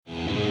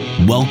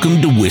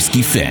Welcome to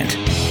Whiskey Fit,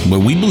 where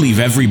we believe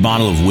every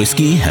bottle of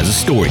whiskey has a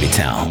story to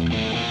tell.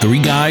 3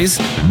 guys,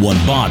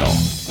 1 bottle,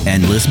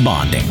 endless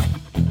bonding.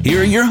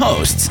 Here are your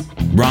hosts,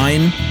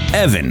 Brian,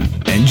 Evan,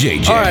 and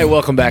JJ. All right,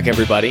 welcome back,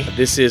 everybody.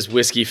 This is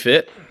Whiskey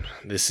Fit.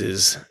 This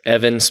is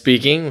Evan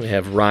speaking. We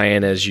have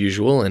Ryan as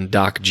usual, and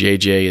Doc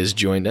JJ has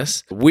joined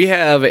us. We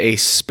have a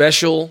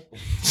special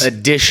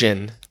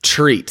edition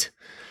treat,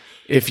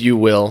 if you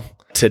will,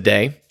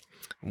 today.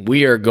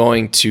 We are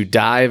going to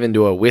dive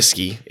into a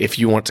whiskey, if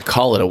you want to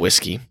call it a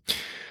whiskey,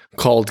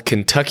 called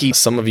Kentucky.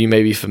 Some of you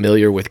may be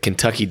familiar with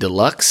Kentucky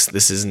Deluxe.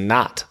 This is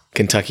not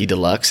Kentucky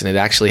Deluxe, and it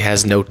actually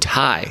has no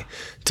tie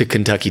to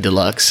Kentucky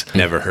Deluxe.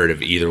 Never heard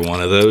of either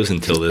one of those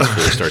until this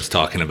fool starts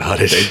talking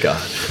about it. Thank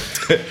God.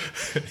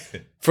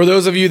 For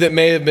those of you that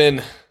may have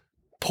been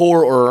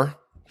poorer,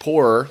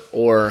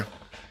 or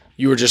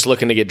you were just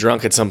looking to get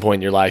drunk at some point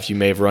in your life, you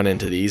may have run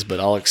into these, but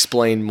I'll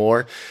explain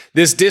more.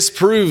 This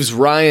disproves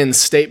Ryan's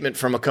statement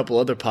from a couple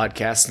other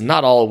podcasts.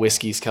 Not all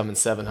whiskeys come in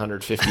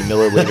 750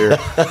 milliliter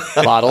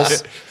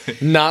bottles.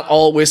 Not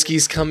all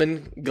whiskeys come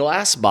in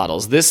glass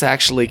bottles. This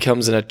actually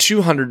comes in a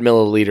 200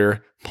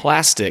 milliliter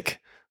plastic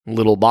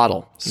little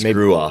bottle.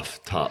 Screw off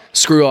top.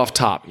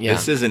 Yeah.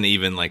 This isn't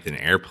even like an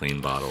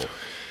airplane bottle.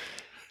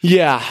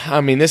 Yeah.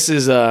 I mean, this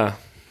is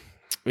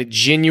it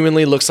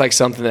genuinely looks like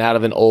something out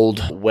of an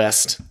old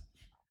West,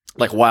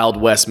 like Wild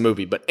West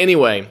movie. But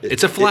anyway,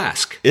 It's a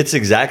flask. It's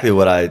exactly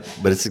what I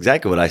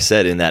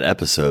said in that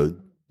episode.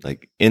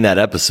 Like in that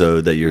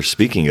episode that you're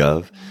speaking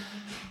of,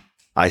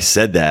 I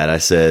said,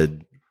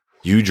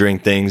 you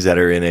drink things that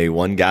are in a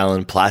 1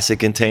 gallon plastic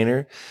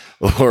container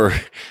or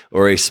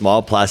a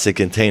small plastic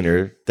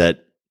container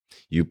that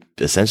you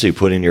essentially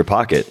put in your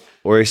pocket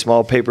or a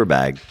small paper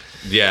bag.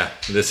 Yeah,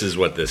 this is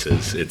what this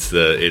is. It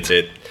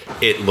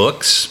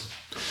looks,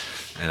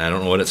 and I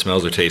don't know what it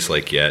smells or tastes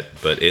like yet,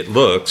 but it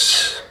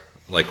looks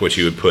like what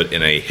you would put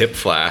in a hip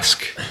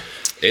flask.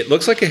 It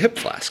looks like a hip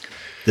flask.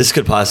 This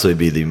could possibly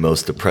be the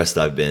most depressed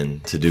I've been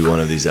to do one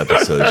of these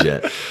episodes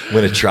yet. I'm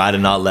going to try to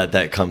not let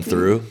that come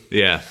through.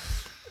 Yeah.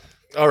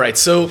 all right.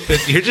 So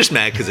You're just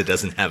mad because it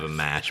doesn't have a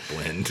mash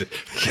blend.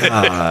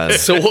 God.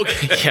 So we'll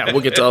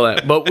get to all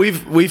that. But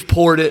we've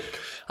poured it.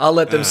 I'll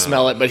let them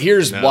smell it. But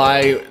here's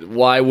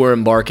why we're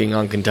embarking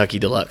on Kentucky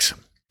Deluxe,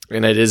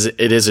 and it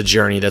is a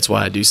journey. That's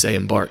why I do say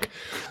embark.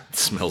 It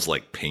smells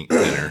like paint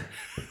thinner.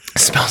 It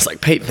smells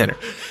like paint thinner.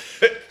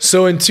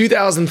 So in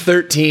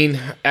 2013,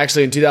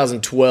 actually in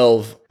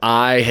 2012,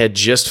 I had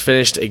just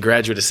finished a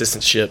graduate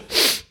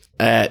assistantship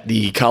at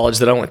the college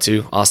that I went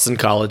to, Austin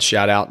College.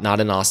 Shout out, not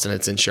in Austin,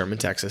 it's in Sherman,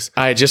 Texas.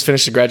 I had just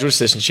finished a graduate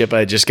assistantship.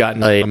 I had just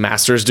gotten a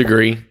master's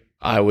degree.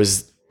 I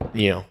was,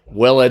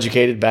 well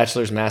educated,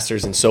 bachelor's,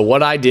 master's. And so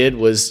what I did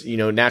was,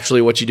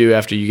 naturally what you do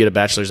after you get a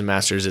bachelor's and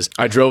master's is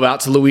I drove out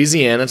to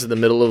Louisiana, to the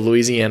middle of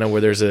Louisiana, where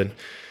there's a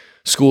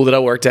school that I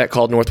worked at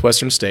called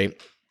Northwestern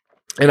State.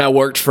 And I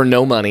worked for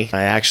no money.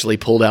 I actually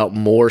pulled out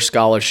more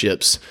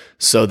scholarships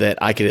so that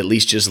I could at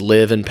least just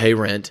live and pay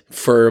rent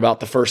for about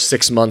the first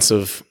 6 months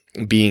of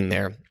being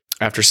there.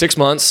 After 6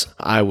 months,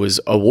 I was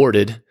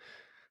awarded,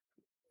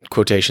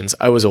 quotations,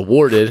 a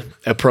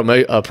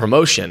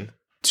promotion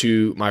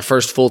to my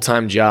first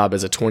full-time job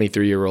as a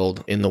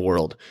 23-year-old in the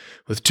world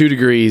with 2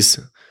 degrees,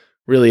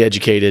 really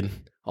educated,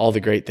 all the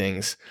great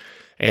things.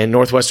 And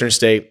Northwestern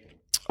State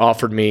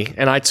offered me,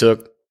 and I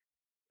took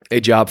a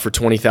job for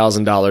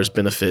 $20,000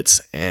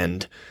 benefits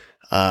and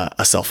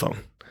a cell phone.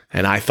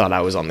 And I thought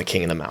I was on the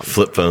king of the mountain.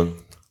 Flip phone.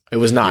 It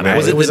was not.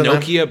 Was it the an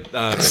Nokia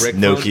brick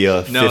phone?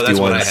 Nokia No, that's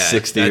what I had.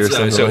 5160 or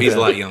something So like he's that.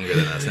 a lot younger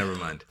than us. Never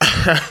mind.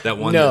 That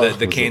one, No.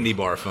 the candy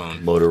bar phone.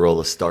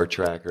 Motorola Star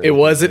Trek. It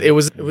was an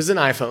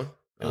iPhone.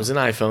 It was an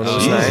iPhone. It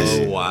was nice.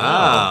 Oh,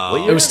 wow.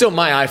 What It was still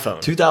my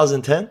iPhone.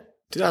 2010?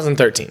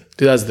 2013.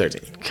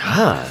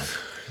 God,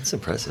 that's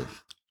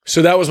impressive.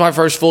 So that was my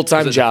first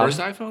full-time Was it job. the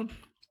first iPhone?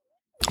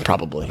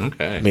 Probably.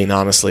 Okay. I mean,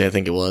 honestly, I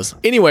think it was.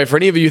 Anyway, for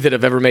any of you that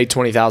have ever made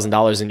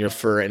 $20,000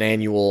 for an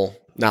annual,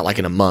 not like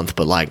in a month,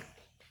 but like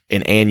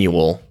an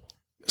annual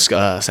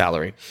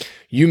salary,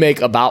 you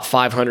make about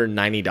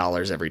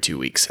 $590 every 2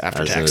 weeks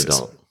after taxes.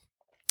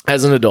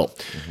 As an adult.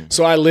 Mm-hmm.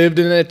 So I lived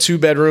in a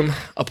 2-bedroom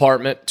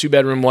apartment,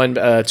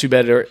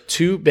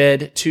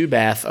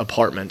 2-bath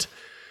apartment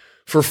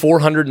for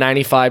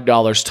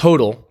 $495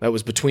 total. That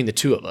was between the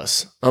 2 of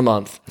us a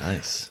month.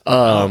 Nice.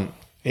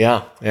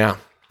 Yeah.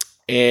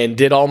 And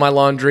did all my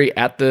laundry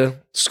at the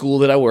school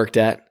that I worked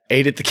at,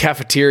 ate at the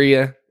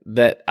cafeteria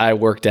that I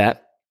worked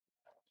at,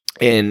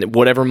 and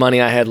whatever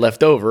money I had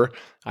left over,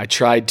 I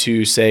tried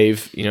to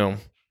save, and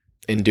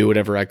do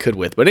whatever I could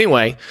with. But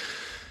anyway,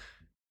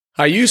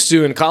 I used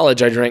to, in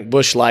college, I drank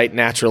Busch Light,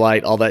 Natural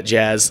Light, all that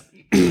jazz,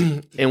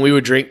 and we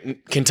would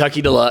drink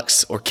Kentucky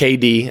Deluxe, or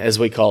KD as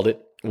we called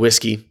it,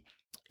 whiskey.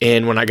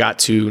 And when I got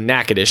to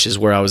Natchitoches, is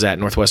where I was at,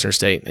 Northwestern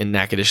State, in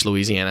Natchitoches,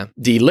 Louisiana,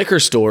 the liquor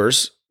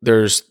stores,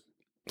 there's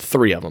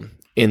 3 of them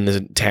in the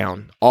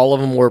town. All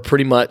of them were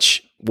pretty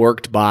much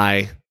worked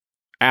by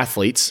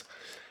athletes,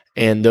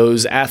 and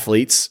those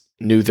athletes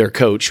knew their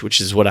coach,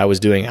 which is what I was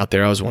doing out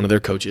there. I was one of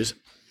their coaches.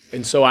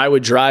 And so I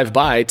would drive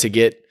by to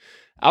get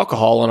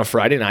alcohol on a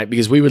Friday night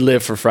because we would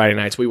live for Friday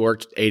nights. We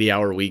worked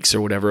 80-hour weeks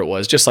or whatever it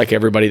was, just like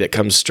everybody that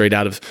comes straight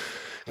out of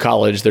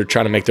college. They're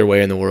trying to make their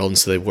way in the world, and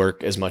so they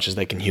work as much as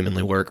they can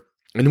humanly work.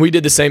 And we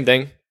did the same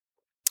thing.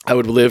 I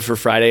would live for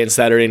Friday and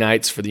Saturday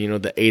nights for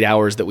the 8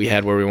 hours that we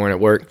had where we weren't at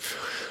work.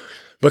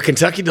 But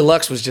Kentucky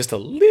Deluxe was just a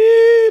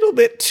little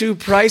bit too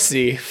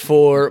pricey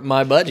for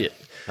my budget.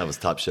 That was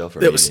top shelf.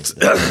 That was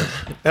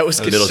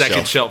The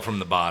second shelf from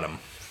the bottom.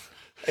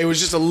 It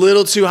was just a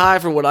little too high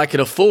for what I could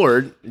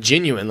afford,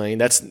 genuinely.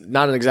 That's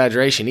not an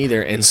exaggeration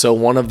either. And so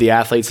one of the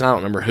athletes, and I don't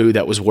remember who,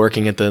 that was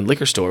working at the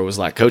liquor store was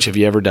like, "Coach, have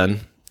you ever done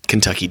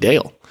Kentucky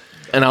Dale?"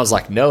 And I was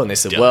like, "No." And they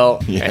said,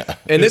 "Well,"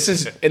 and this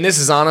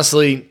is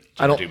honestly,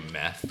 I don't do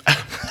meth.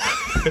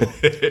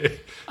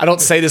 I don't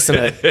say this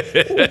I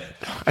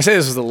say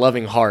this with a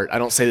loving heart. I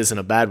don't say this in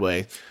a bad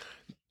way.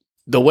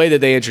 The way that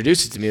they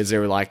introduced it to me is they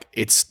were like,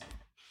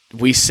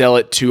 we sell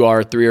it to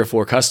our 3 or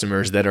 4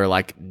 customers that are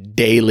like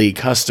daily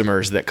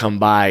customers that come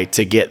by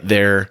to get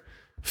their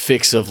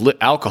fix of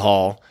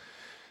alcohol.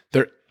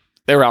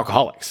 They're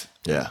alcoholics.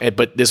 Yeah.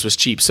 But this was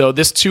cheap. So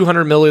this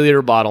 200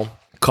 milliliter bottle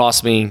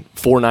cost me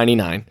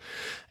 $4.99.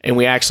 And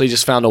we actually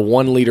just found a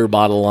 1 liter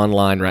bottle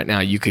online right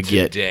now. You could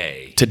get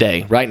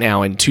today, right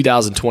now in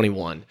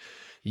 2021,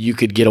 you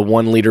could get a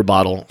 1 liter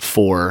bottle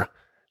for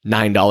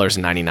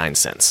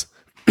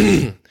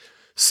 $9.99.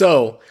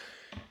 So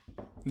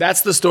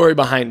that's the story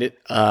behind it.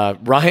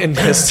 Ryan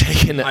has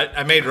taken.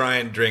 I made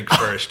Ryan drink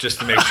first just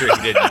to make sure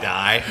he didn't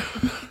die.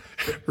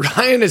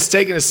 Ryan has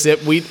taken a sip.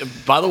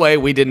 By the way,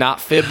 we did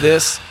not fib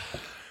this.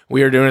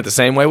 We are doing it the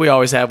same way we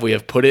always have. We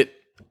have put it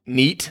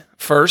neat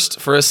first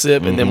for a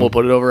sip, and then we'll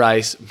put it over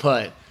ice.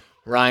 But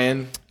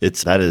Ryan,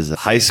 that is a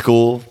high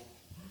school.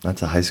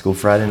 That's a high school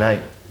Friday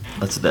night.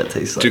 That's what that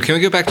tastes like. Dude, can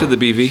we go back to the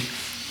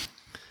BV?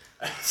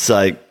 It's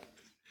like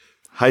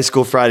high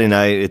school Friday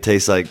night. It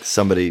tastes like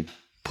somebody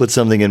put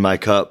something in my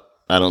cup.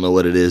 I don't know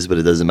what it is, but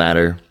it doesn't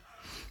matter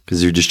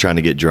because you're just trying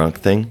to get drunk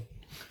thing.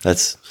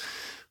 That's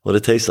what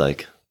it tastes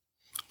like.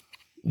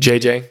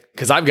 JJ,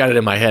 because I've got it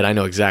in my head. I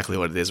know exactly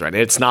what it is right now.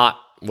 It's not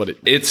what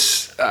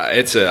It's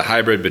a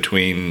hybrid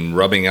between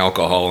rubbing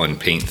alcohol and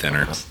paint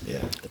thinner.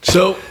 Yeah.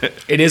 So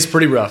it is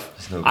pretty rough.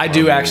 I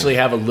do actually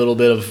have a little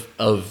bit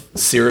of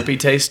syrupy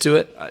taste to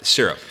it.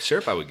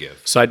 Syrup I would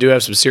give. So I do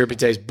have some syrupy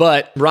taste,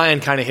 but Ryan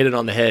kind of hit it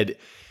on the head.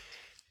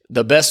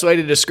 The best way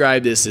to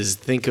describe this is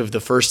think of the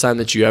first time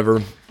that you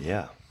ever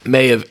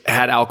may have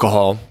had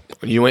alcohol.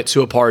 You went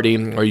to a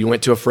party or you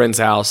went to a friend's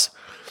house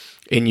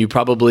and you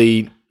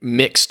probably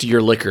mixed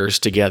your liquors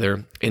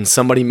together and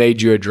somebody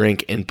made you a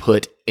drink and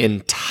put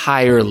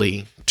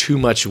entirely too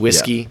much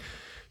whiskey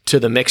to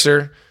the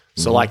mixer.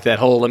 So like that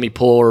whole, let me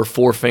pour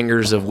 4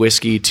 fingers of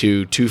whiskey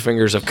to 2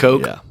 fingers of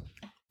Coke. Yeah.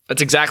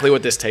 That's exactly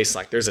what this tastes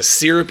like. There's a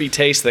syrupy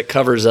taste that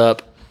covers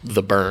up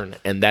the burn,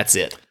 and that's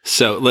it.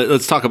 So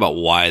let's talk about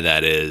why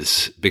that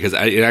is, because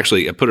I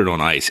put it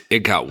on ice. It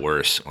got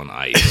worse on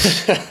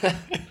ice.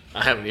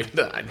 I haven't even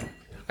done.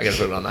 I got to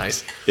put it on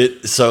ice.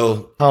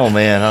 Oh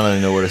man, I don't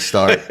even know where to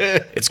start.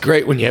 It's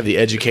great when you have the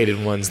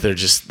educated ones. They're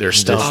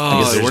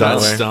stumped. We're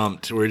not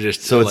stumped. We're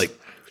just my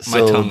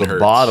tongue hurts. The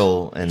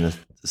bottle and the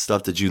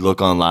stuff that you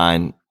look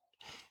online.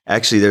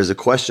 Actually, there's a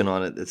question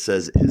on it that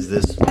says, "Is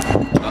this?"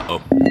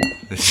 Uh-oh.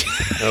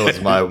 That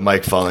was my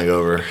mic falling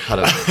over out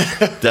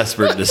of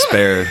desperation.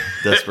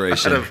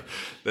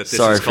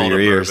 Sorry for your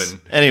ears.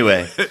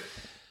 Anyway,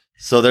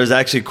 so there's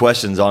actually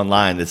questions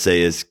online that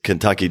say, "Is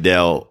Kentucky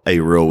Dale a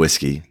real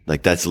whiskey?"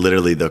 Like that's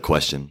literally the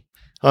question.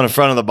 On the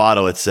front of the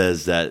bottle, it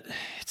says that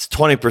it's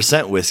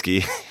 20%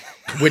 whiskey,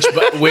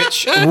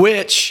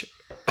 which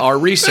our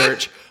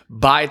research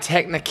by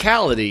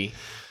technicality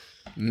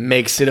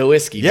makes it a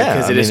whiskey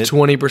because it is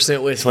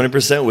 20% whiskey.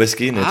 20%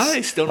 whiskey, and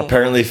it's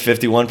apparently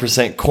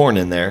 51% corn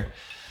in there,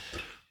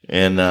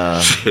 and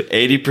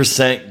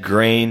 80%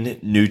 grain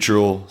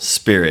neutral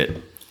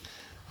spirit.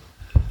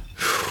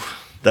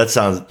 That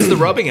sounds. It's the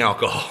rubbing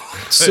alcohol.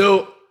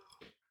 So,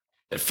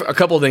 a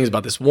couple of things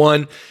about this.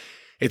 One,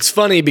 it's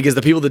funny because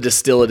the people that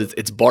distill it,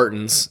 it's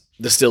Barton's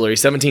Distillery,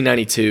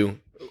 1792,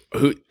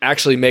 who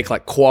actually make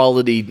like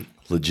quality,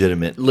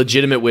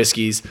 legitimate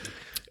whiskeys.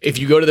 If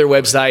you go to their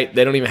website,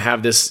 they don't even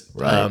have this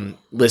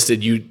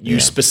listed. You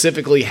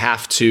specifically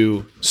have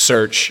to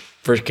search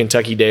for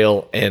Kentucky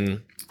Dale and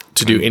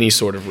to do any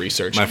sort of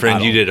research. My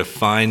friend, you did a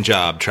fine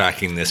job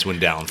tracking this one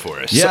down for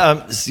us.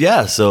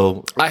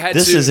 So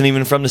this isn't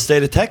even from the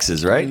state of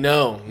Texas, right?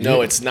 No,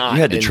 it's not.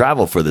 You had to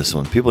travel for this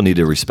one. People need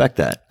to respect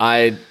that.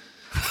 I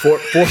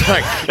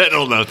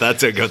don't know if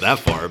that's going to go that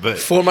far, but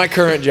for my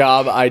current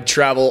job, I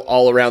travel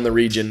all around the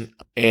region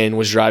and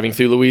was driving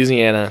through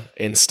Louisiana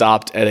and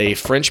stopped at a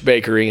French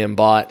bakery and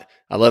bought.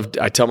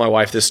 I tell my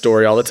wife this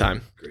story all the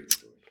time.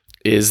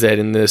 Is that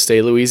in the state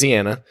of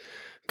Louisiana,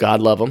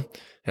 God love them,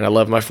 and I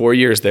love my 4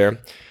 years there.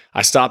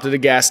 I stopped at a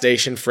gas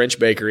station, French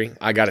bakery.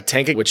 I got a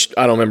tank, which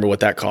I don't remember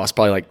what that cost,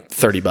 probably like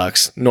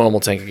 $30,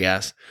 normal tank of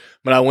gas.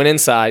 But I went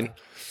inside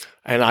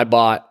and I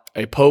bought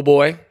a po'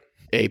 boy,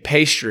 a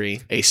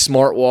pastry, a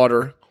Smart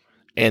Water,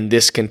 and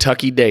this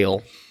Kentucky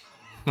Dale,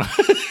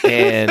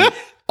 and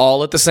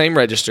all at the same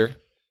register,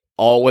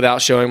 all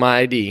without showing my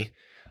ID,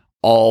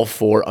 all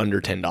for under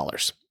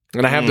 $10.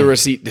 And I have the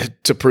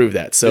receipt to prove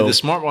that. So the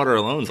Smart Water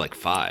alone is like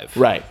 $5.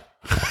 right.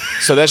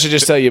 So that should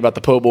just tell you about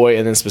the po' boy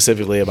and then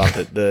specifically about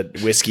the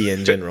whiskey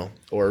in general,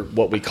 or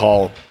what we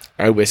call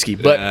our whiskey.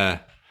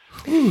 But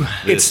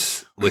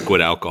It's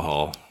liquid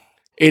alcohol.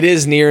 it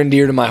is near and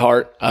dear to my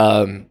heart.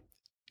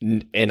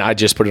 And I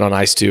just put it on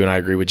ice too, and I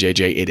agree with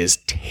JJ. It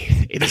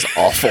is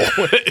awful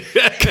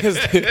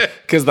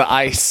because the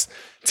ice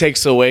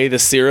takes away the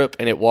syrup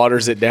and it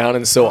waters it down,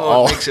 and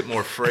so It makes it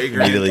more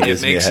fragrant. Immediately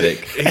gives me a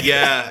headache.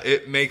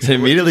 It makes It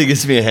immediately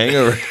gives me a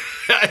hangover.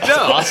 I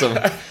know. Awesome.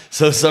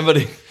 So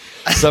somebody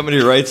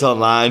writes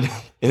online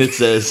and it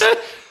says,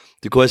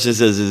 the question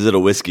says, is it a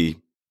whiskey?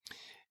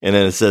 And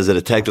then it says that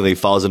it technically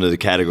falls into the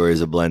category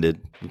as a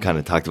blended. We kind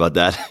of talked about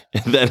that.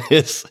 And then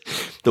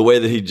the way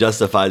that he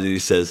justifies it, he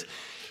says,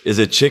 is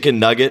a chicken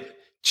nugget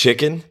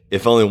chicken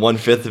if only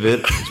 1/5 of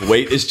its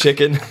weight is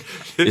chicken?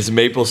 Is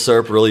maple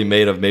syrup really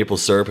made of maple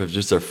syrup if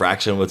just a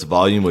fraction of its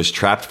volume was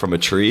trapped from a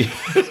tree?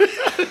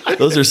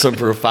 Those are some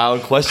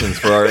profound questions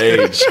for our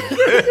age.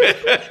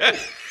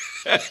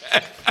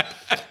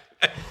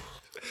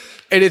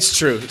 And it's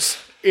true.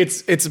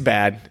 It's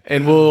bad,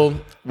 and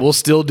we'll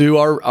still do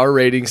our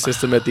rating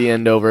system at the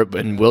end over it,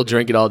 and we'll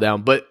drink it all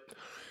down. But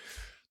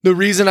the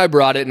reason I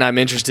brought it, and I'm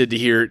interested to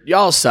hear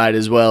y'all's side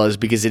as well, is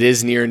because it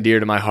is near and dear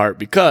to my heart.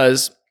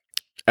 Because,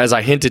 as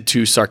I hinted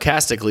to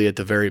sarcastically at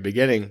the very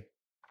beginning,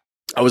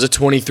 I was a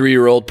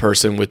 23-year-old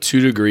person with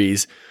 2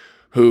 degrees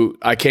who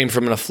I came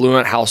from an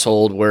affluent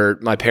household where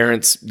my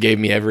parents gave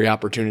me every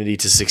opportunity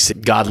to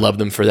succeed. God love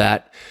them for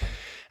that.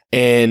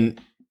 And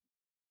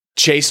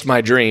chased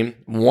my dream.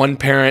 One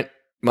parent,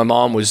 my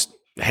mom was,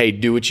 hey,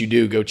 do what you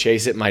do, go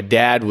chase it. My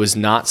dad was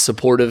not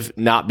supportive,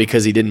 not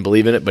because he didn't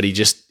believe in it, but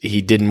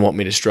he didn't want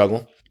me to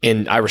struggle.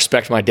 And I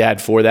respect my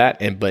dad for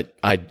that. But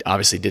I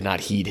obviously did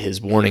not heed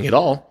his warning at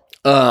all.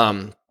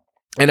 And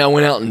I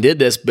went out and did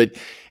this, but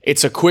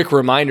it's a quick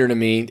reminder to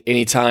me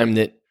anytime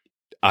that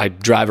I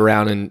drive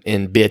around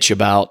and bitch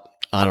about,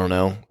 I don't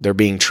know, there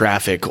being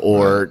traffic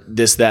or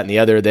this, that, and the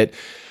other, that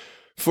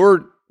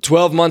for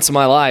 12 months of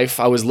my life,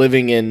 I was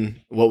living in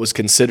what was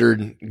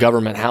considered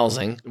government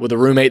housing with a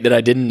roommate that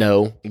I didn't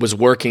know, was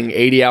working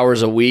 80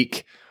 hours a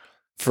week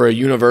for a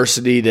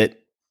university that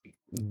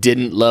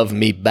didn't love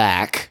me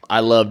back.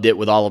 I loved it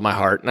with all of my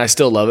heart, and I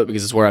still love it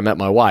because it's where I met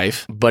my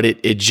wife. But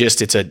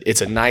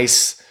it's a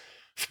nice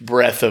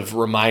breath of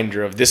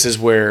reminder of this is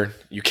where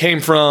you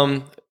came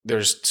from.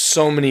 There's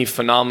so many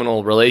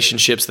phenomenal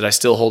relationships that I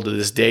still hold to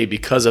this day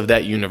because of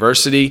that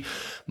university,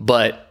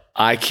 but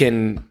I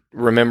can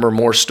remember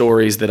more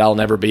stories that I'll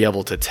never be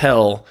able to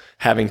tell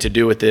having to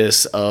do with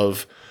this,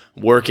 of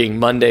working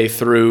Monday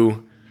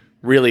through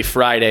really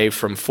Friday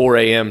from 4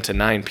 a.m. to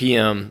 9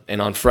 p.m.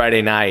 and on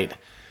Friday night,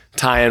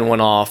 tying one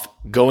off,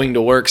 going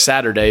to work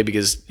Saturday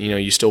because,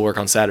 you still work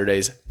on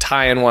Saturdays,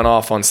 tying one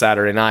off on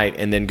Saturday night,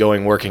 and then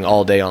working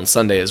all day on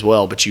Sunday as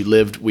well. But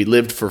we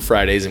lived for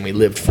Fridays and we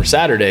lived for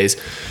Saturdays.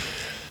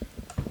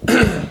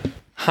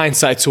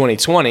 Hindsight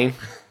 2020.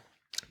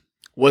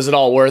 Was it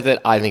all worth it?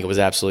 I think it was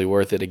absolutely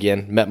worth it.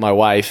 Again, met my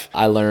wife.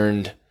 I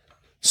learned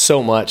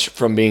so much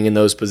from being in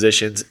those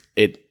positions.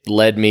 It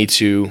led me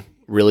to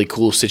really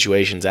cool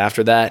situations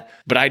after that.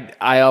 But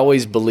I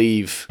always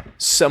believe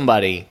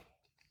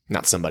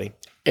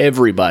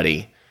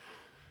everybody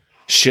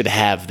should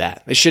have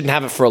that. They shouldn't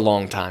have it for a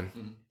long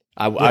time.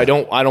 I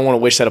don't want to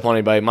wish that upon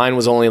anybody. Mine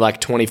was only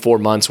like 24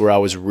 months where I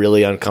was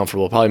really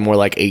uncomfortable, probably more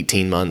like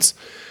 18 months.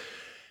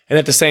 And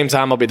at the same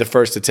time, I'll be the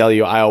first to tell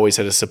you, I always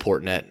had a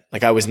support net.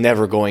 Like, I was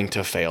never going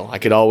to fail.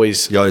 You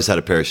always had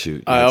a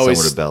parachute. Somewhere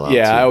to bail out to.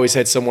 I always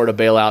had somewhere to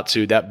bail out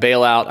to. That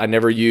bailout I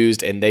never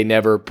used, and they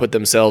never put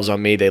themselves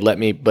on me. They let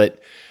me, but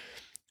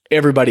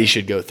everybody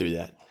should go through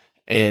that.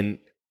 And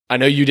I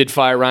know you did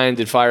fire, Ryan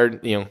did fire,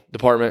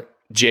 department.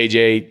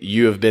 JJ,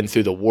 you have been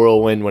through the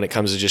whirlwind when it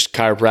comes to just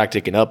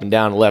chiropractic and up and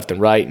down, left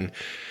and right. And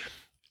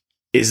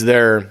it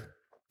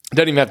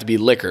doesn't even have to be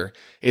liquor.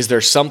 Is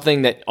there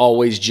something that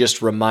always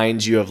just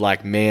reminds you of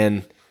like,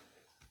 man,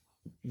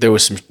 there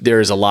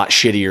is a lot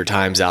shittier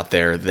times out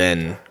there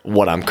than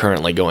what I'm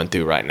currently going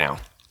through right now?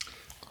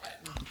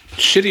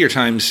 Shittier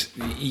times,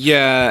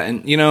 yeah.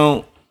 And,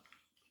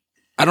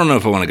 I don't know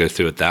if I want to go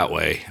through it that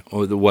way.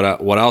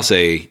 What I'll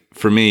say,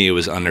 for me, it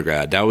was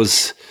undergrad. That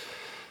was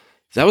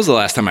the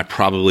last time I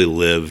probably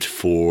lived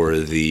for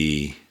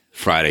the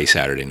Friday,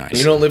 Saturday nights.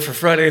 You don't live for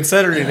Friday and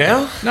Saturday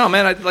now? No,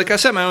 man. I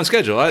set my own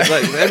schedule.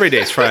 Every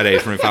day's Friday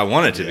for me if I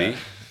want it to be.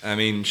 I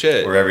mean,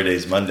 shit. Or every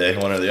day's Monday,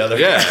 one or the other.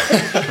 Yeah,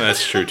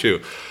 that's true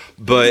too.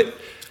 But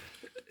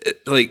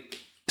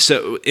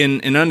so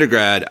in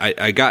undergrad,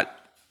 I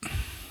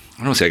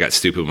don't want to say I got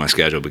stupid with my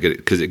schedule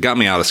because it got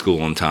me out of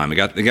school on time. It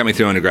got me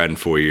through undergrad in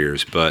 4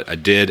 years, but I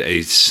did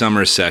a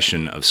summer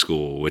session of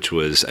school, which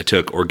was, I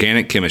took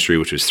organic chemistry,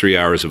 which was 3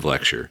 hours of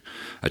lecture.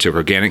 I took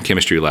organic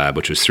chemistry lab,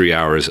 which was 3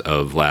 hours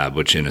of lab,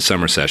 which in a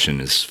summer session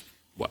is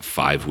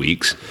 5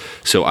 weeks.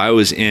 So I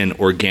was in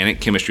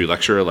organic chemistry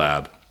lecture or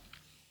lab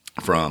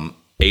from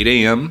 8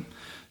 a.m.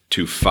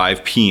 to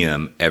 5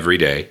 p.m. every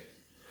day.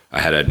 I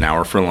had an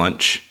hour for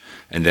lunch.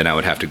 And then I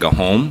would have to go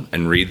home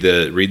and read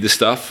the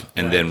stuff,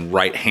 and then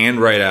write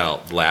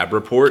out lab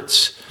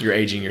reports. You're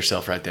aging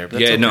yourself right there. But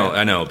Yeah, that's okay. no,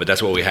 I know, but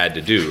that's what we had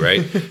to do,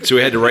 right? So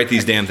we had to write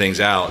these damn things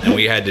out, and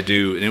we had to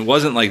do, and it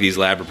wasn't like these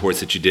lab reports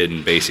that you did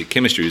in basic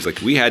chemistry. It was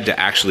like we had to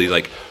actually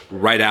like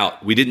write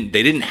out. They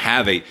didn't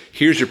have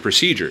here's your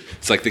procedure.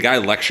 It's like the guy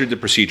lectured the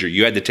procedure.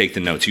 You had to take the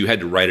notes. You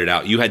had to write it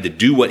out. You had to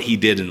do what he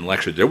did in the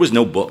lecture. There was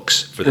no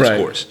books for this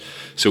course,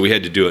 so we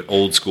had to do it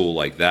old school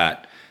like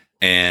that.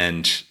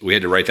 And we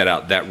had to write that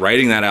out.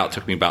 Writing that out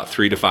took me about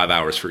 3 to 5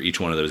 hours for each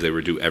one of those. They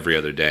were due every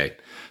other day.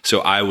 So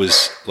I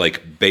was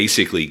like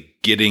basically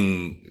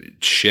getting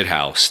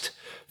shithoused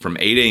from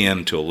 8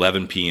 a.m. to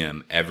 11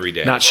 p.m. every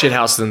day. Not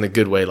shithoused in the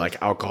good way,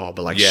 like alcohol,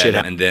 but like shit.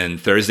 And then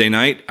Thursday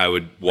night, I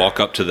would walk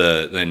up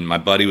to and my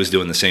buddy was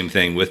doing the same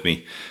thing with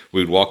me.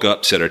 We would walk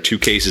up, set our 2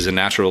 cases of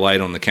Natural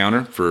Light on the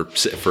counter for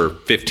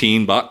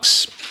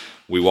 $15.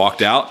 We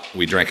walked out,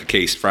 we drank a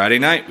case Friday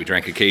night, we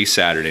drank a case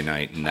Saturday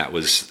night, and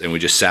we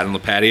just sat on the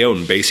patio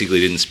and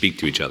basically didn't speak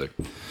to each other.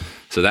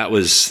 So that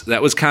was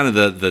kind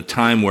of the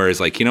time where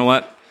it's like, you know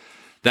what?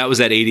 That was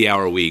at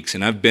 80-hour weeks,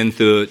 and I've been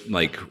through it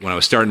like when I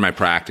was starting my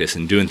practice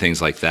and doing things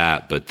like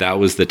that, but that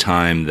was the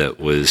time that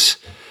was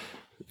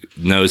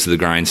nose to the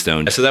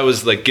grindstone. So that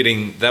was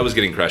getting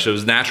crushed. It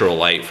was Natural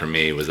Light for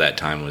me, was that.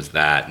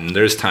 And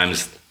there's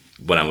times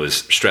when I was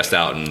stressed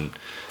out and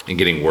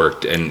getting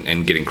worked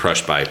and getting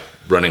crushed by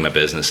running my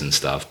business and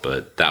stuff,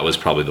 but that was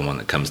probably the one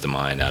that comes to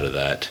mind out of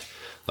that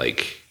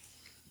like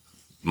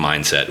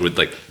mindset with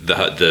like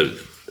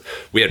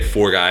we had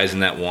 4 guys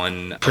in that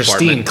one pristine,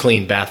 apartment.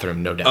 clean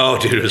bathroom, no doubt. Oh,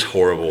 dude, it was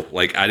horrible.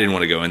 Like, I didn't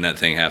want to go in that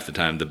thing half the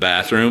time. The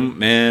bathroom,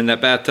 man,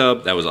 that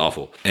bathtub, that was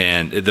awful.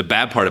 And the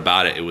bad part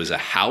about it was a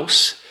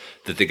house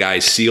that the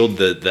guys sealed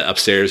the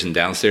upstairs and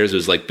downstairs. It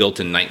was like built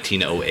in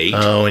 1908.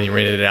 Oh, and you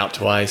rented it out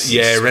twice.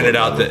 Yeah, I rented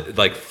out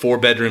like 4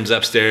 bedrooms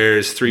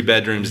upstairs, 3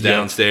 bedrooms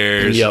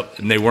downstairs. Yep.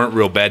 And they weren't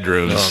real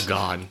bedrooms. Oh,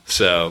 God.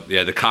 So,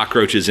 yeah, the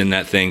cockroaches in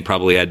that thing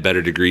probably had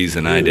better degrees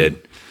than I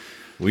did.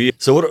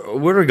 So what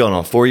are we going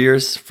on? 4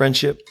 years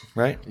friendship,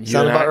 right?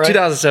 Sound about right?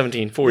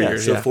 2017, 4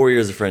 years. So 4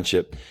 years of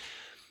friendship.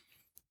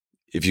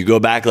 If you go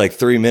back like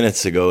 3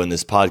 minutes ago in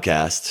this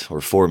podcast,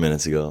 or 4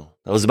 minutes ago,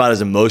 that was about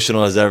as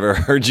emotional as I ever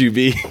heard you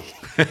be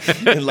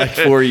in like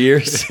 4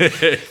 years.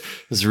 It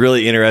was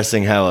really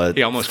interesting how a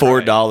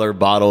 $4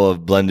 bottle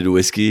of blended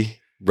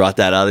whiskey brought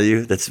that out of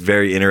you. That's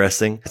very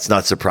interesting. It's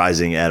not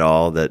surprising at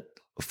all that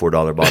a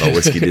 $4 bottle of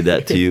whiskey did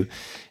that to you.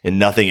 And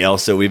nothing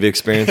else that we've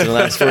experienced in the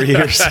last 4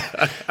 years,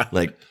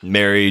 like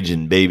marriage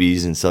and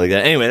babies and stuff like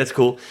that. Anyway, that's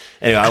cool.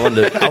 Anyway, I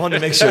wanted to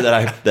make sure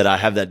that I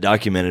have that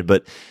documented.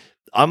 But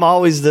I'm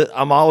always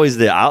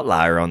the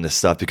outlier on this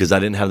stuff because I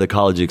didn't have the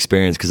college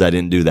experience because I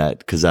didn't do that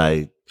because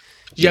I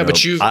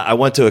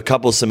went to a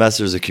couple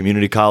semesters of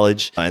community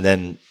college, and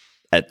then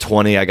at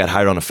 20 I got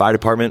hired on a fire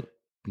department.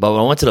 But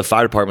when I went to the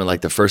fire department,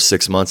 like the first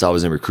 6 months I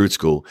was in recruit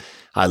school,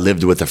 I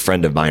lived with a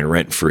friend of mine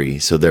rent free,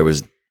 so there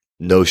was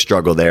no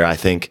struggle there. I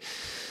think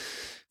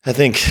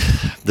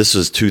this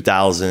was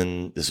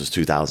 2000.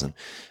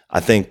 I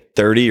think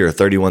 $30,000 or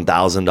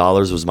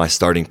 $31,000 was my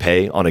starting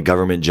pay on a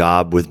government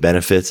job with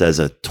benefits as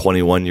a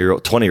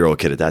 20-year-old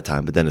kid at that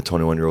time, but then a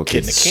 21-year-old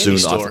kid in a soon candy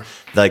store.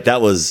 off. Like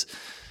that was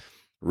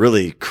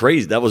really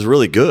crazy. That was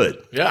really good.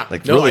 Yeah,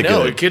 like no, really I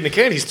know. good. A kid in a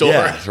candy store.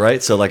 Yeah,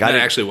 right. So like That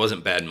actually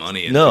wasn't bad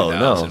money in no.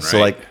 2000, right? So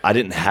like I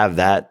didn't have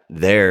that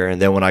there,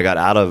 and then when I got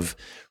out of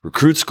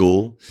recruit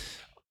school,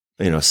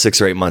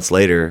 6 or 8 months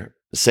later.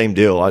 Same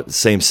deal,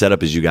 same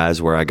setup as you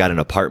guys, where I got an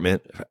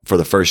apartment for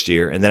the first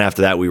year. And then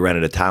after that, we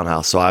rented a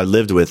townhouse. So I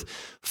lived with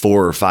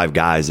 4 or 5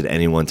 guys at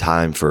any one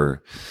time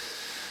for,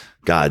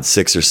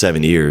 6 or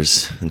 7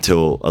 years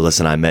until Alyssa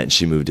and I met and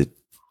she moved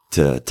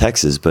to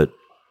Texas. But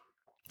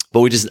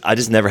I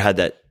just never had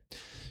that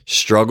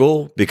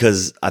struggle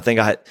because I think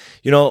I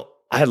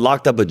had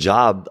locked up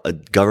a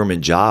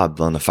government job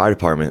on the fire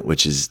department,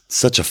 which is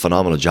such a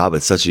phenomenal job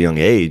at such a young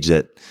age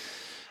that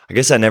I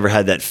guess I never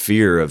had that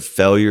fear of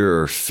failure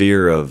or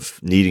fear of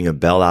needing a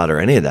bailout or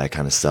any of that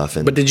kind of stuff.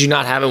 But did you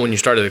not have it when you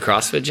started the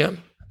CrossFit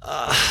gym?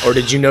 Or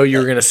did you know you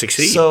were going to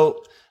succeed?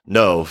 So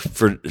no,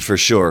 for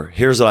sure.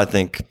 Here's what I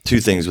think. 2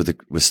 things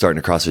with starting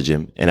a CrossFit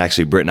gym. And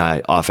actually Britt and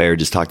I off air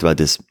just talked about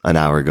this an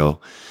hour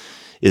ago,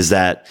 is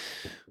that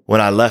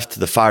when I left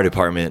the fire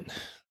department,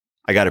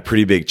 I got a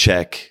pretty big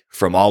check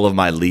from all of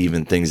my leave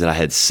and things that I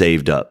had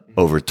saved up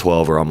over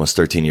 12 or almost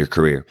 13-year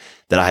career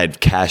that I had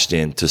cashed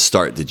in to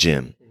start the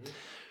gym.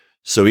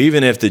 So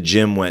even if the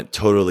gym went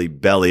totally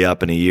belly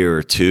up in a year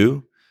or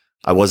 2,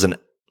 I was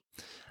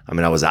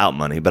out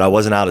money, but I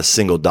wasn't out a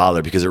single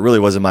dollar because it really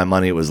wasn't my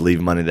money. It was leave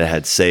money that I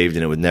had saved,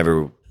 and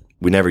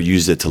we never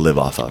used it to live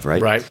off of,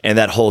 right? Right. And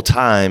that whole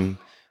time,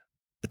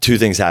 2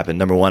 things happened.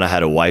 Number one, I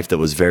had a wife that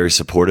was very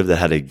supportive, that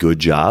had a good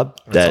job,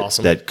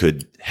 awesome. that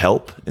could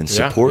help and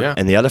support. Yeah.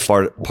 And the other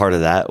part of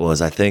that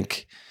was I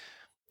think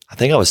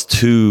I was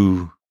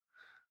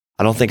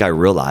I don't think I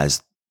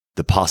realized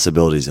the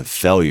possibilities of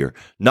failure,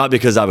 not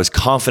because I was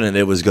confident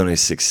it was going to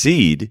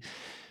succeed,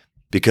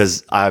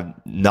 because I'm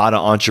not an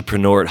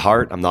entrepreneur at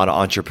heart. I'm not an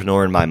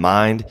entrepreneur in my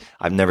mind.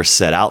 I've never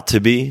set out to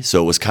be.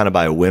 So it was kind of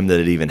by a whim that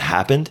it even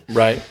happened.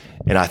 Right.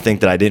 And I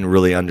think that I didn't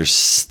really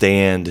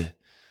understand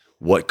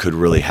what could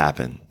really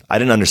happen. I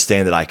didn't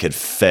understand that I could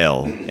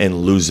fail and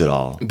lose it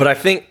all. But I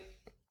think,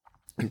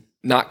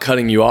 not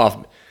cutting you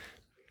off,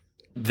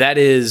 that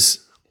is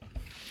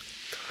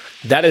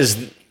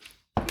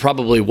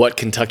probably what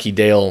Kentucky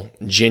Dale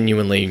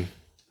genuinely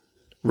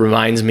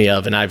reminds me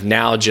of. And I've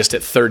now just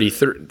at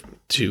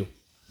 32,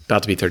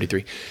 about to be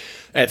 33,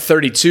 at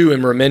 32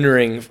 and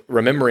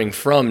remembering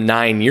from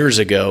 9 years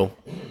ago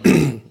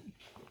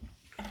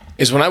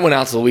is when I went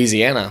out to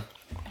Louisiana.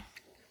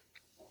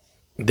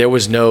 There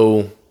was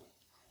I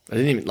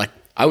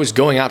was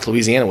going out to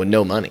Louisiana with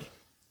no money.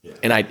 Yeah.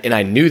 And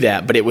I knew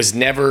that, but it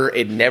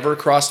never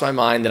crossed my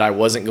mind that I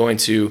wasn't going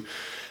to.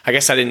 I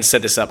guess I didn't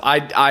set this up.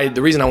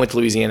 The reason I went to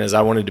Louisiana is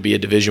I wanted to be a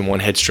Division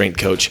I head strength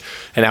coach,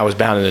 and I was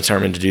bound and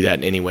determined to do that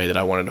in any way that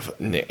I wanted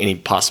to, in any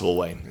possible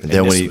way.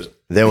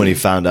 Then when he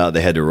found out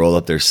they had to roll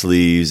up their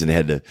sleeves and they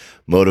had to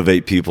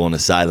motivate people on the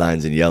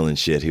sidelines and yell and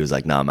shit, he was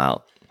like, "Nah, I'm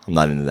out. I'm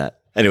not into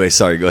that." Anyway,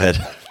 sorry. Go ahead.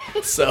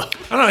 So I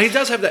don't know. He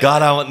does have that.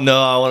 God, I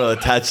want to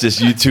attach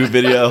this YouTube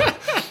video.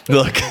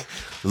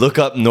 Look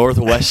up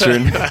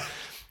Northwestern.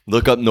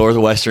 Look up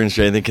Northwestern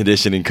strength and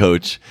conditioning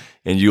coach,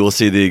 and you will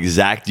see the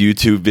exact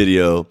YouTube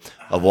video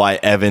of why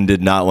Evan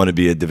did not want to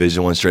be a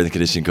Division I strength and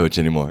conditioning coach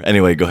anymore.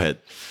 Anyway, go ahead.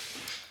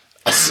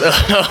 So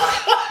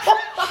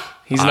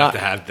he's not to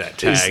have that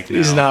tag.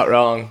 He's not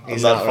wrong.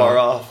 He's not far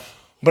off.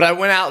 But I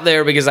went out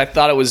there because I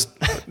thought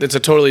it's a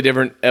totally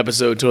different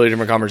episode, totally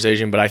different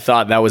conversation, but I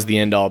thought that was the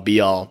end all be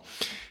all.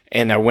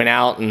 And I went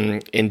out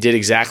and did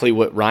exactly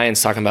what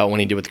Ryan's talking about when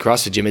he did with the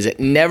CrossFit gym. Is it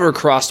never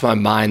crossed my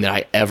mind that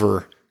I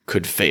ever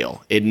could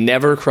fail. It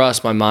never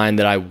crossed my mind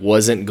that I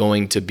wasn't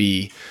going to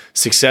be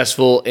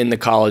successful in the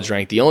college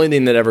rank. The only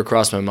thing that ever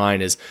crossed my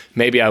mind is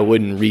maybe I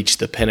wouldn't reach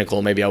the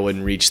pinnacle. Maybe I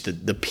wouldn't reach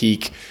the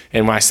peak.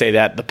 And when I say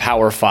that, the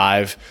Power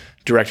 5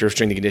 director of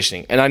strength and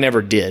conditioning. And I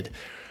never did.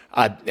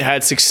 I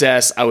had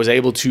success. I was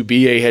able to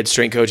be a head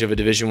strength coach of a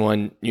Division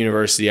I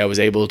university. I was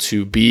able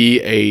to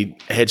be a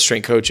head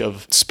strength coach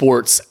of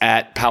sports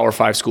at Power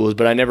 5 schools,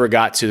 but I never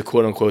got to the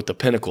quote unquote the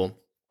pinnacle.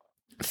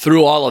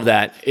 Through all of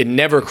that, it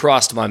never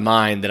crossed my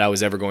mind that I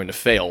was ever going to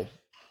fail.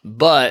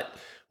 But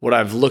what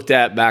I've looked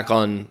at back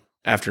on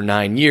after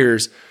 9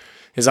 years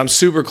is I'm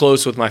super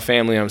close with my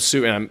family. And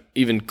I'm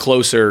even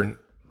closer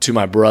to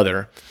my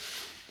brother.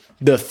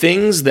 The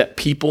things that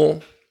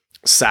people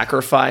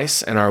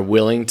sacrifice and are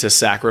willing to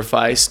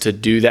sacrifice to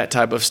do that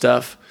type of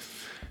stuff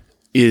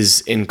is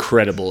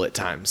incredible at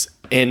times.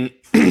 And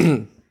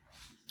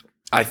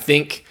I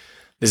think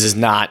this is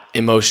not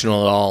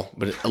emotional at all,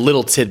 but a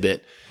little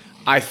tidbit.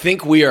 I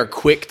think we are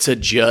quick to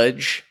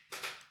judge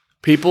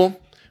people.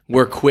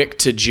 We're quick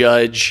to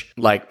judge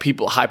like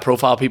people, high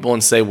profile people,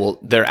 and say, well,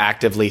 they're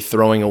actively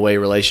throwing away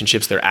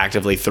relationships. They're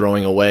actively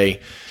throwing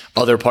away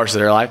other parts of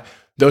their life.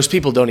 Those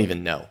people don't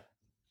even know.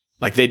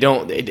 Like they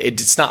don't,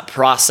 it's not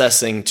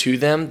processing to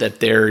them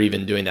that they're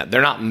even doing that.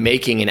 They're not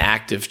making an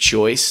active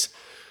choice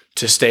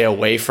to stay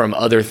away from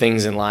other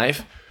things in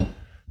life.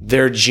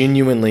 They're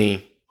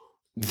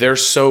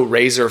so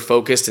razor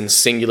focused and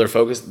singular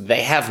focused.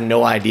 They have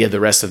no idea the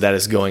rest of that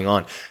is going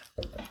on.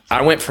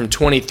 I went from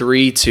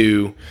 23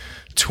 to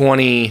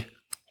 20.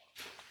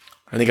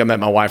 I think I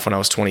met my wife when I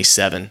was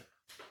 27,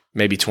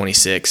 maybe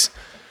 26.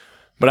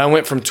 But I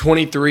went from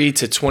 23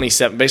 to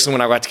 27, basically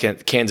when I got to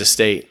Kansas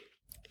State,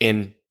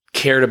 and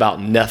cared about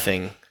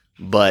nothing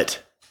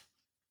but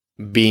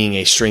being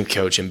a strength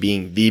coach and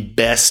being the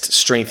best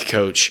strength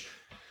coach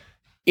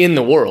in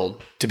the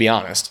world, to be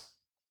honest.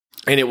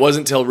 And it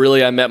wasn't until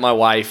really I met my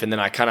wife, and then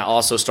I kind of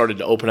also started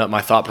to open up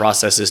my thought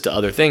processes to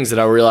other things that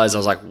I realized I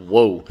was like,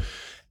 whoa,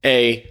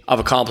 A,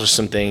 I've accomplished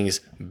some things.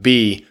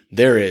 B,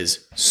 there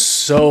is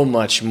so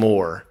much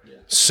more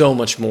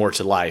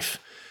to life.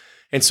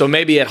 And so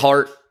maybe at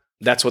heart,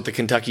 that's what the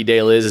Kentucky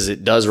Dale is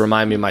it does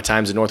remind me of my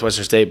times at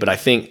Northwestern State, but I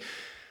think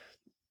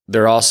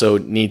there also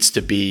needs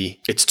to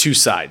be, it's two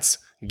sides.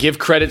 Give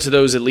credit to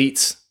those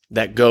elites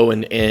that go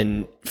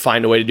and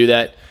find a way to do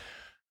that,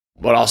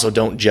 but also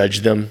don't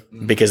judge them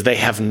because they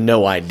have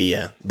no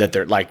idea that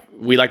they're like,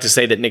 we like to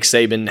say that Nick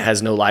Saban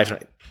has no life.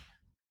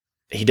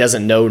 He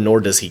doesn't know, nor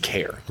does he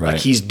care. Right.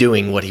 Like he's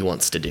doing what he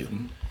wants to do.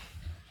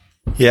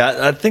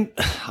 Yeah, I think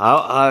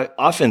I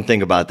often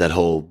think about that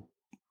whole,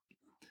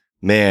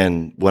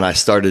 man, when I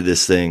started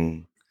this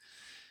thing,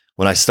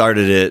 when I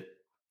started it,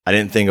 I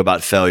didn't think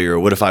about failure or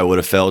what if I would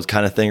have failed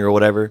kind of thing or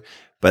whatever.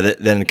 But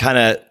then kind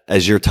of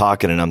as you're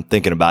talking and I'm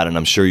thinking about it, and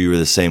I'm sure you were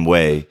the same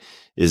way,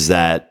 is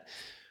that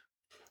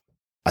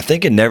I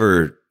think it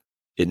never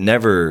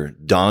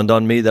dawned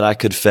on me that I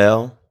could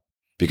fail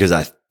because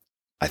I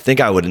think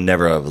I would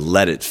never have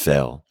let it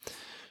fail.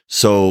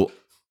 So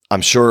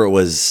I'm sure it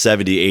was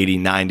 70, 80,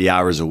 90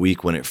 hours a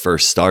week when it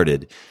first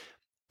started.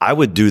 I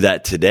would do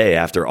that today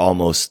after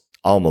almost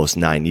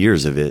 9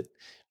 years of it.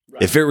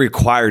 Right. If it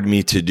required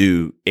me to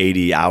do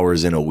 80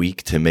 hours in a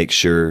week to make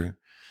sure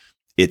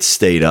it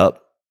stayed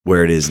up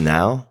where it is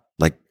now,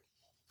 like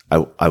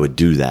I would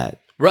do that.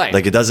 Right.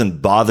 Like, it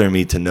doesn't bother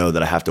me to know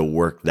that I have to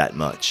work that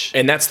much.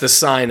 And that's the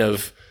sign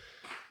of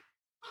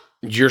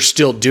you're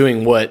still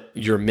doing what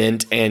you're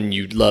meant and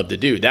you'd love to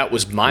do. That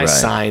was my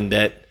sign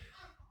that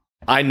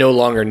I no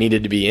longer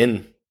needed to be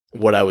in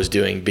what I was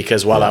doing,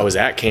 because while I was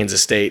at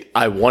Kansas State,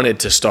 I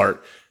wanted to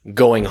start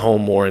going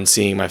home more and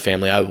seeing my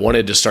family. I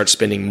wanted to start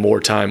spending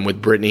more time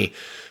with Brittany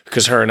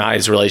because her and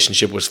I's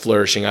relationship was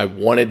flourishing. I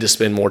wanted to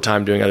spend more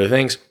time doing other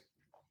things.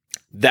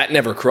 That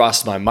never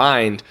crossed my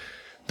mind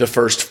the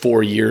first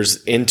 4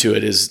 years into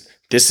it, is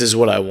this is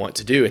what I want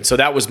to do. And so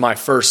that was my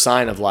first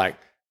sign of like,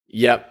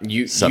 yep,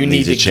 you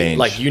need to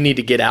change. You need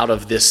to get out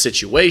of this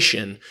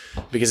situation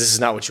because this is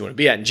not what you want to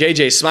be at. And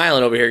JJ's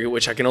smiling over here,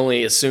 which I can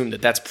only assume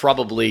that that's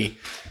probably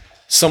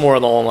somewhere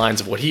along the lines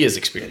of what he has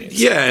experienced.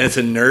 Yeah, and it's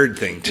a nerd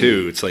thing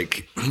too. It's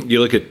like you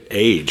look at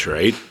age,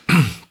 right?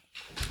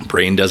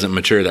 Brain doesn't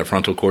mature, that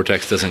frontal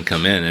cortex doesn't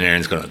come in, and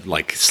Aaron's going to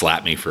like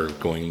slap me for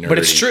going nerdy. But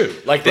it's true.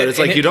 Like that, but it's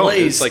like you don't.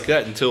 It's like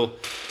that until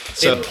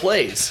it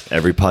plays.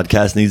 Every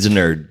podcast needs a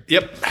nerd.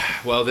 Yep.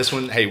 Well, this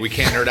one, hey, we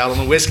can't nerd out on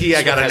the whiskey.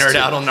 I got to nerd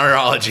out on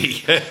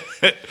neurology.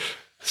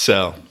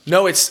 So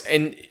no,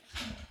 and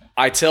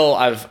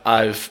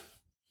I've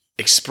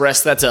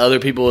expressed that to other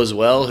people as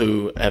well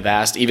who have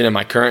asked, even in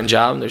my current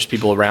job, there's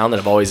people around that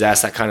have always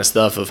asked that kind of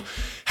stuff of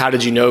how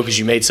did you know? Because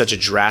you made such a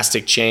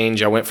drastic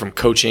change. I went from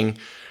coaching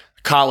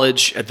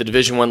college at the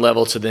Division I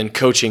level to then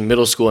coaching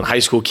middle school and high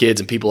school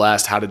kids, and people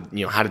asked how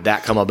did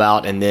that come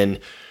about, and then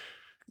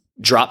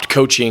dropped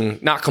coaching,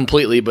 not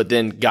completely, but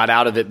then got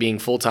out of it being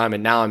full-time,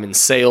 and now I'm in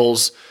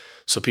sales.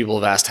 So people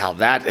have asked how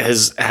that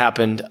has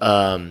happened.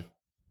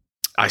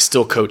 I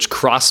still coach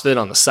CrossFit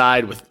on the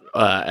side with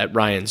at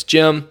Ryan's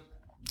gym.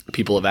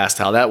 People have asked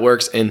how that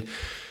works. And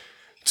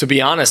to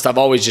be honest, I've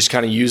always just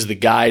kind of used the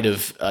guide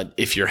of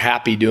if you're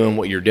happy doing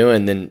what you're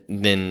doing,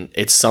 then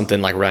it's something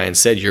like Ryan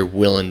said, you're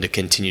willing to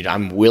continue.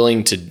 I'm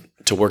willing to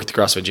work at the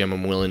CrossFit gym.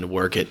 I'm willing to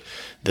work at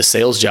the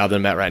sales job that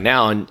I'm at right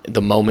now. And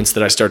the moments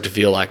that I start to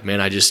feel like,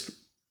 man,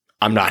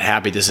 I'm not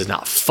happy, this is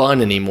not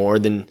fun anymore,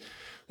 then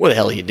what the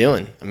hell are you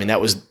doing? I mean,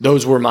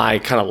 those were my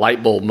kind of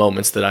light bulb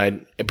moments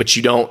but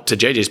you don't, to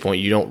JJ's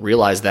point, you don't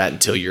realize that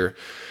until you're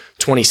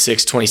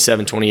 26,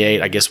 27,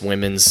 28. I guess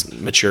women's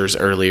matures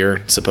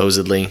earlier,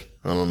 supposedly.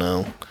 I don't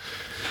know.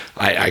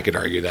 I could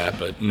argue that,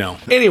 but no.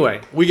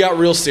 Anyway, we got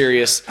real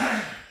serious.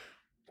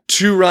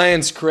 To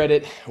Ryan's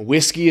credit,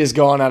 whiskey has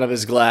gone out of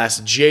his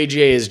glass. JJ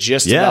is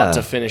just about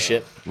to finish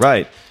it.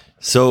 Right.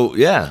 So,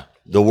 yeah,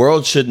 the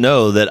world should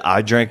know that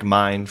I drank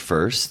mine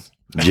first.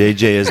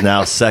 JJ is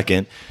now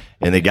second.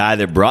 And the guy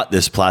that brought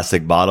this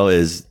plastic bottle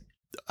is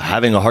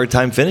having a hard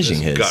time finishing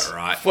his. Gut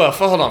rot. Well,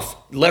 hold on.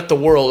 Let the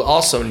world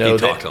also know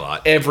talked that a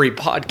lot. Every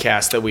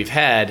podcast that we've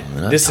had,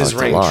 this has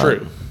rang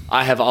true.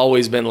 I have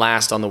always been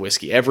last on the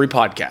whiskey. Every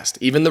podcast,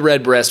 even the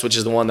Redbreast, which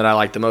is the one that I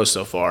like the most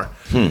so far.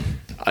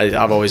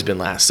 I've always been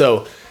last.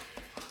 So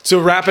to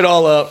wrap it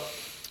all up,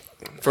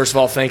 first of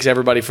all, thanks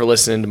everybody for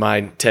listening to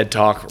my TED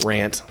Talk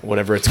rant,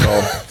 whatever it's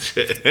called.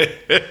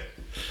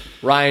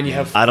 Ryan, you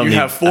have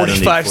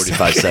 45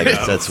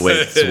 seconds. That's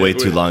way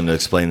too long to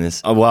explain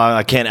this. Well,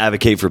 I can't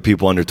advocate for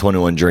people under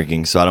 21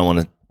 drinking, so I don't want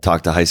to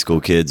talk to high school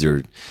kids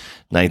or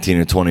 19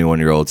 or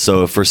 21-year-olds.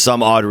 So if for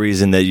some odd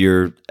reason that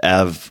you're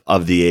of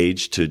the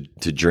age to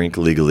drink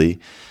legally,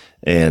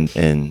 and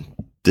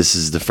this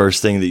is the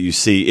first thing that you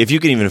see, if you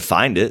can even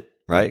find it,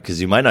 right?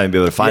 Because you might not even be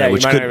able to find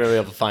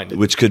it,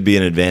 which could be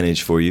an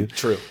advantage for you.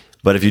 True.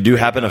 But if you do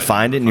happen to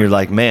find it and you're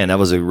like, man, that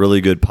was a really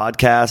good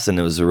podcast and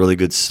it was a really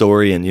good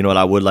story, and you know what,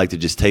 I would like to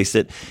just taste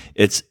it.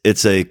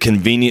 It's a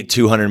convenient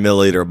 200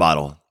 milliliter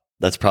bottle.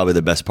 That's probably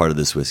the best part of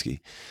this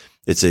whiskey.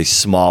 It's a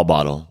small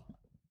bottle.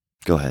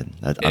 Go ahead.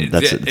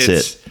 That's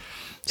it.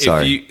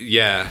 Sorry.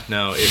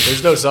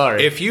 There's no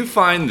sorry. If you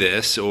find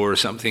this or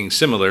something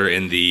similar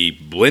in the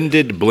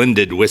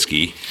blended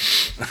whiskey,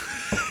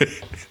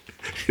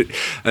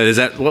 is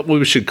that what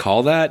we should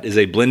call that? Is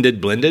a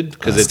blended?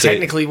 Because it's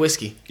technically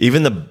whiskey.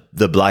 Even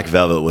the Black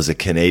Velvet was a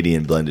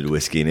Canadian blended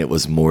whiskey, and it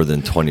was more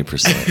than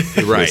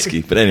 20% right.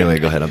 whiskey. But anyway,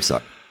 go ahead. I'm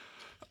sorry.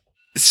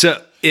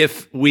 So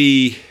if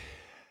you're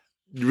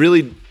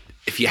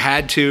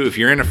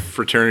in a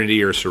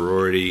fraternity or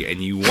sorority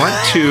and you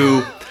want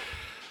to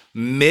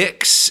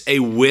mix a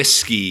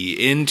whiskey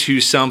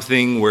into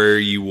something where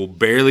you will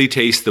barely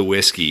taste the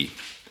whiskey,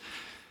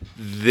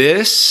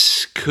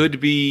 this could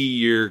be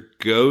your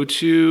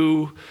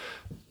go-to,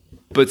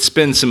 but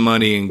spend some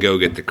money and go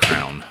get the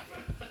Crown.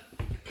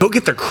 Go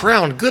get the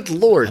Crown. Good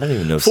Lord. I don't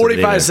even know.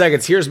 45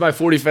 seconds. Here's my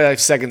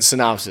 45-second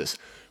synopsis.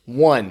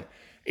 1,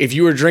 if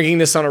you are drinking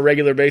this on a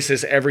regular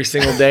basis every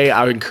single day,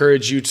 I would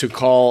encourage you to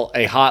call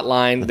a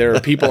hotline. There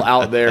are people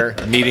out there.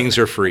 Meetings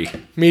are free.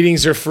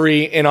 Meetings are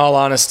free. In all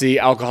honesty,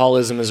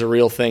 alcoholism is a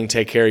real thing.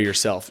 Take care of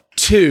yourself.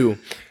 2,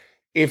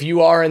 if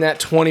you are in that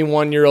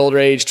 21-year-old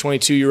age,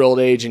 22-year-old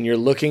age, and you're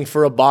looking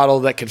for a bottle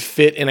that could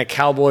fit in a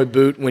cowboy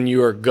boot when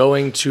you are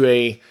going to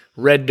a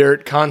Red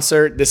Dirt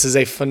concert, this is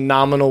a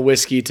phenomenal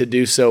whiskey to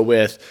do so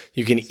with.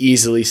 You can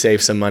easily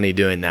save some money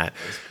doing that.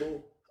 That's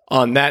cool.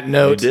 On that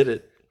note, you did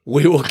it.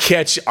 We will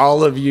catch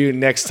all of you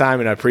next time,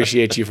 and I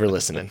appreciate you for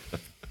listening.